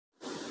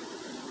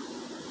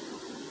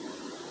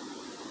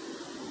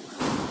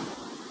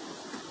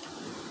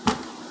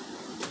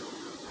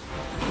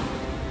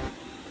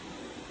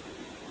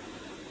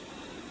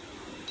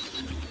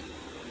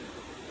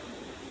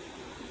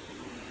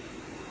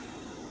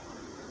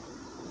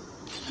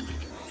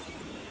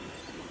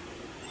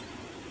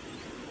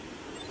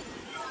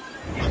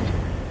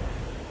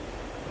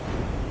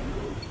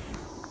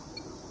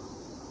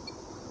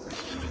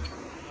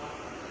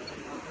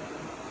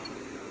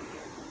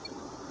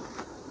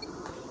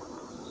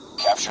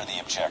capture the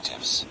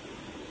objectives.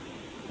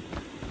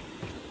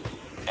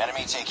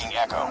 Enemy taking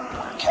Echo.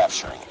 We're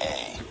capturing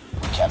A.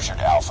 We captured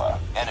Alpha.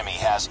 Enemy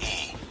has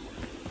E.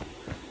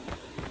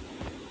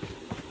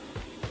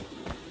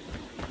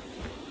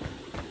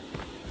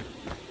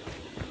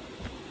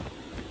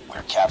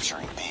 We're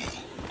capturing B.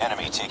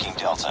 Enemy taking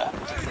Delta.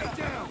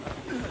 Down.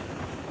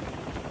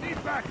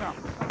 Need backup.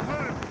 I'm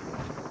hurt.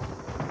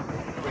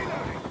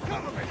 Reloading.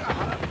 Cover me.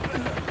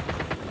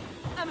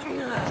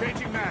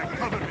 Changing mag.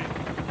 Cover me.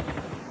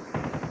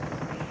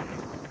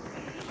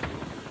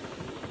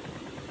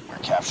 We're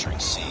capturing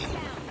C. Take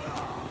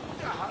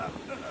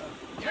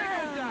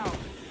him down.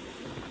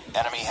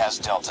 Enemy has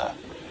Delta.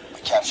 We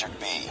captured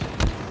B.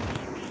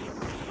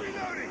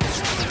 Reloading.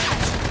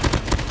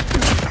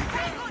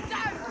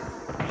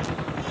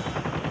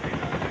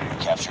 We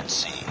captured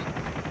C.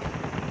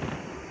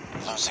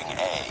 Losing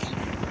A.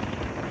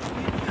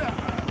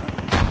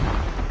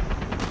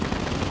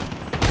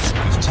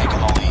 We've taken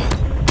the lead.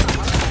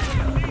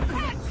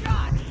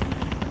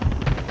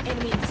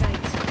 Enemy in sight.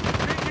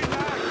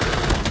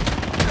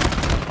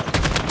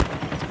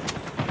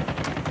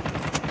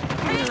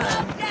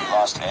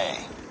 Lost A.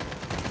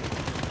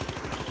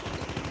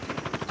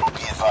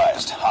 Be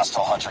advised,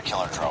 hostile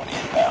hunter-killer drone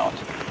inbound.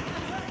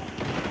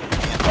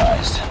 Be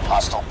advised,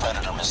 hostile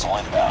Predator missile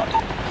inbound.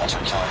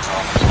 Hunter-killer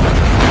drone deployed.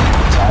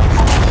 Time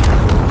for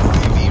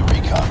UAV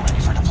recon ready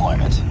for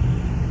deployment.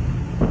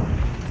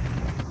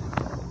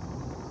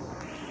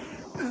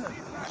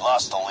 We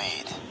lost the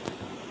lead.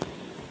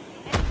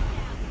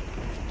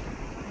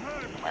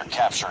 We're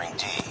capturing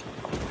D.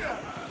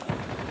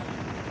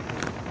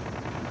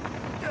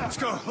 Let's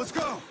go. Let's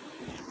go.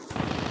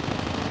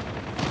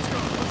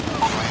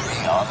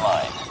 UAV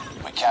online.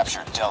 We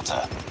captured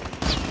Delta.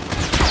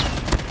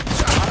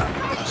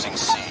 Losing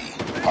C.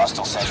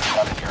 Hostile sentry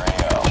gun in your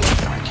AO.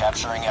 We're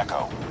capturing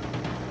Echo.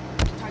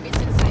 Targets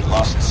in sight.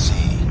 Lost C.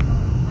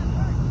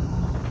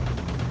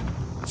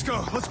 Let's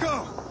go. Let's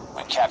go.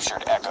 We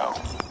captured Echo.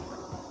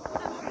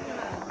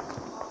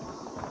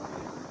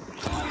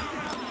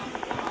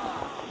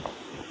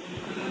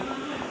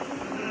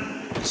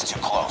 It's too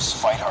close.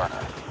 Fight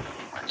harder.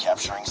 We're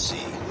capturing C.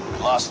 We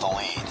lost the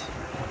lead.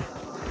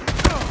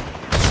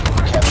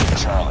 We captured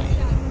Charlie.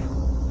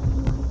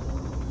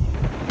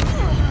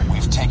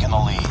 We've taken the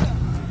lead.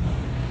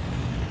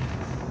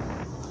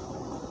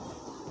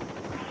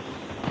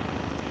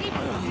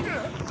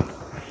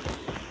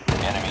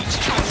 Enemy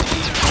taking D.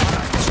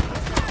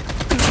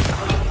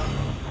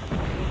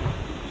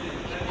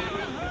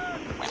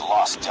 We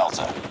lost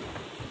Delta.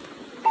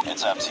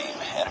 Heads up, team.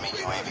 Enemy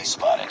UAV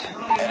spotted.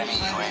 Enemy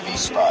UAV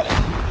spotted.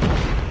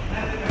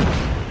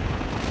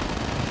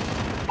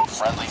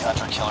 Friendly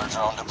hunter-killer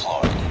drone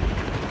deployed.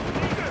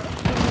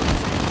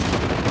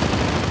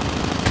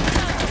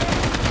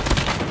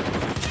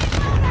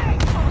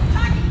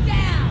 Target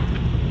down.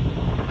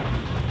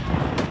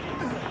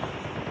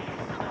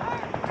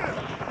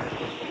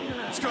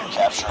 Let's go.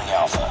 Capturing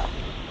Alpha.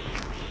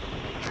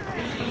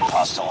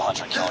 Hostile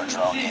hunter-killer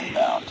drone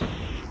inbound.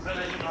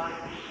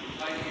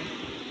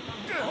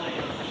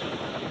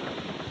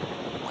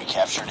 We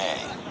captured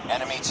A.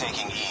 Enemy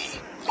taking E.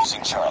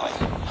 Losing Charlie.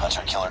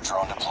 Hunter-killer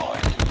drone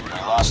deployed. We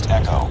lost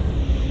Echo.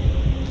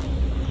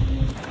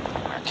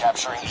 We're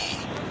capturing E.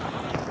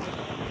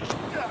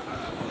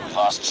 We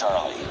lost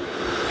Charlie.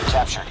 We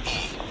captured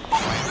E.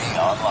 UAV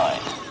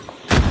online.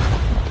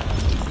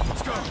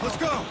 Let's go. Let's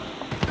go.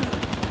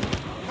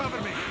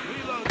 Cover me.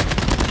 Reload.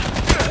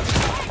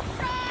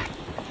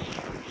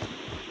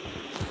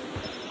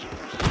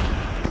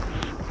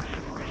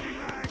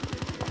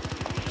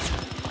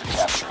 We're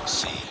capturing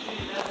C.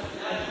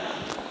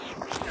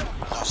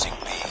 Losing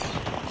B.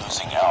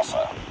 Losing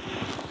Alpha.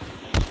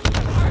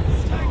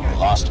 We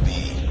lost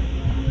B.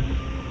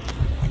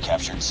 We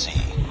captured C.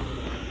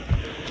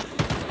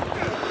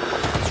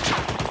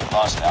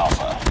 Lost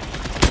Alpha.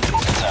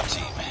 Heads up,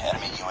 team.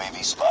 Enemy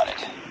UAV spotted.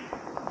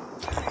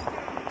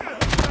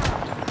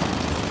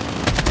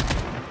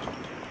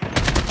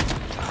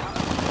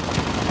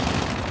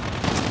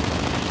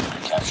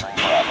 We're capturing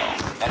Bravo.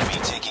 Enemy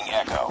taking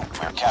Echo.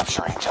 We're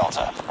capturing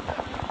Delta.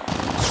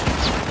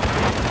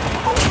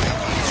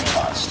 UAV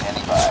recon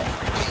standing by.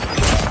 Repeat,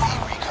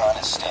 UAV recon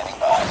is standing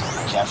by.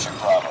 We captured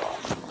Bravo.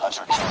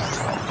 Hunter-killer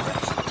drone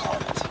ready for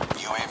deployment.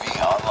 UAV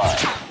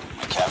online.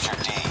 We captured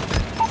D.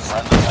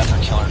 Friendly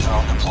hunter-killer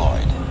drone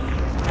deployed.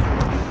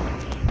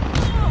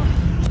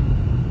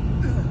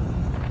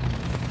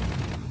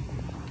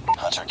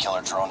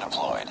 Hunter-killer drone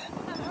deployed.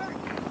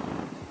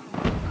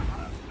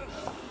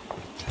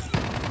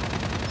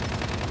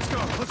 Let's go.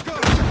 Let's go.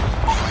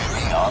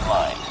 UAV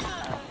online.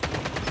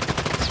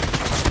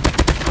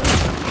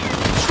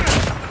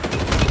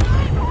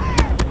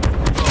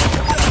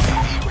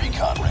 UAV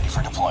recon ready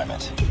for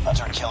deployment.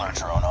 Hunter-killer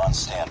drone on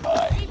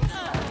standby.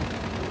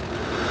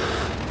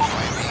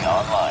 UAV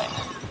online.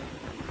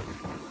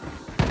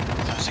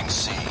 Losing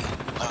C.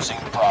 Losing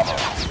Bravo.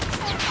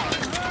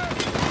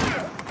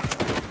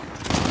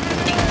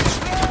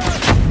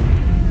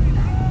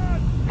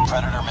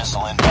 Predator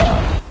missile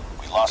inbound.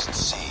 We lost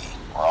C.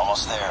 We're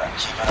almost there.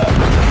 Keep it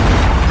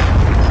up.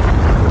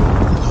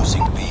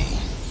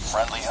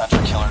 Friendly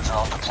hunter-killer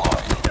drone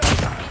deployed.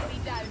 Enemy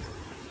down.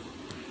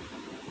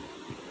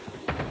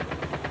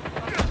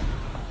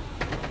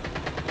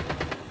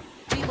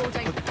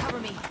 Reloading. Cover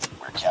me.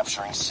 We're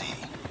capturing C.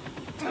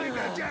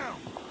 Tango down.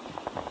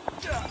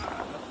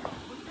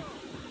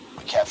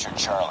 We captured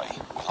Charlie.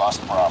 We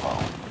lost Bravo.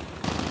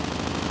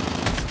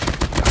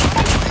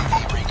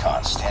 UAV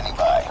recon standing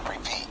by.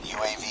 Repeat,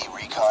 UAV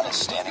recon is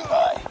standing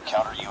by.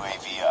 Counter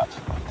UAV up.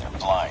 They're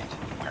blind.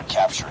 We're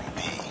capturing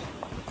B.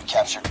 We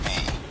captured B.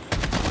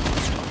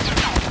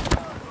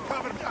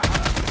 Cover me.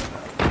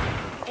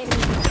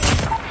 Enemy.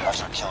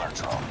 Hunter-killer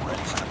drone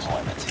ready for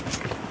deployment.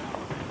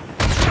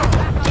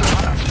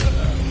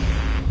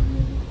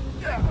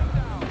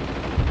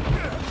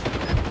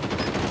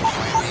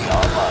 UAV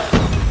online.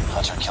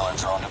 Hunter-killer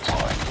drone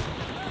deployed.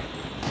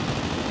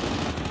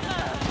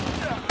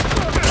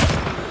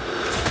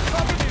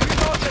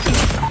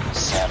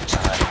 SAM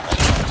turret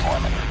ready for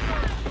deployment.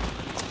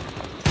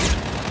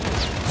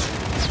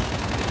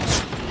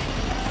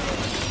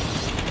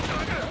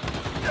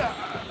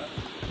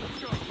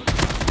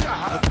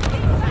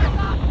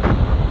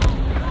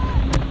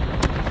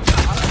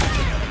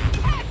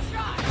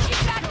 Headshot.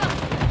 Get back up.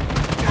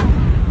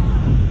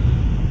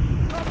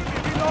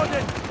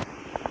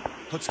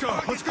 Let's go.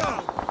 Let's go.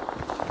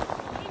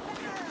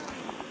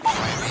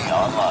 UAV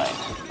online.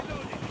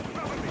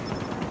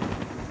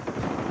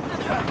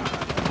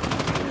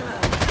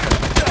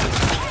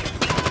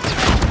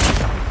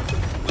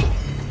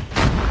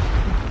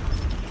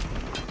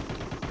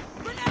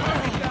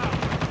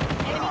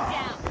 Enemy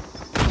down.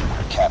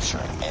 We're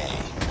capturing A.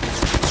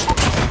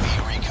 UAV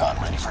recon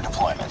ready for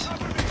deployment.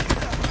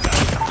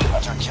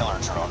 Hunter-killer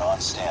drone on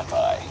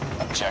standby.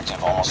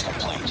 Objective almost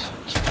complete.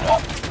 Keep it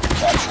up. We're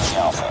capturing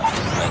Alpha.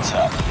 Heads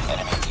up.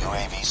 Enemy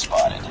UAV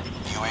spotted.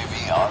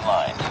 UAV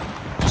online.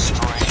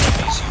 Destroy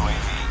enemy's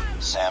UAV.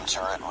 SAM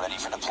turret ready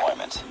for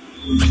deployment.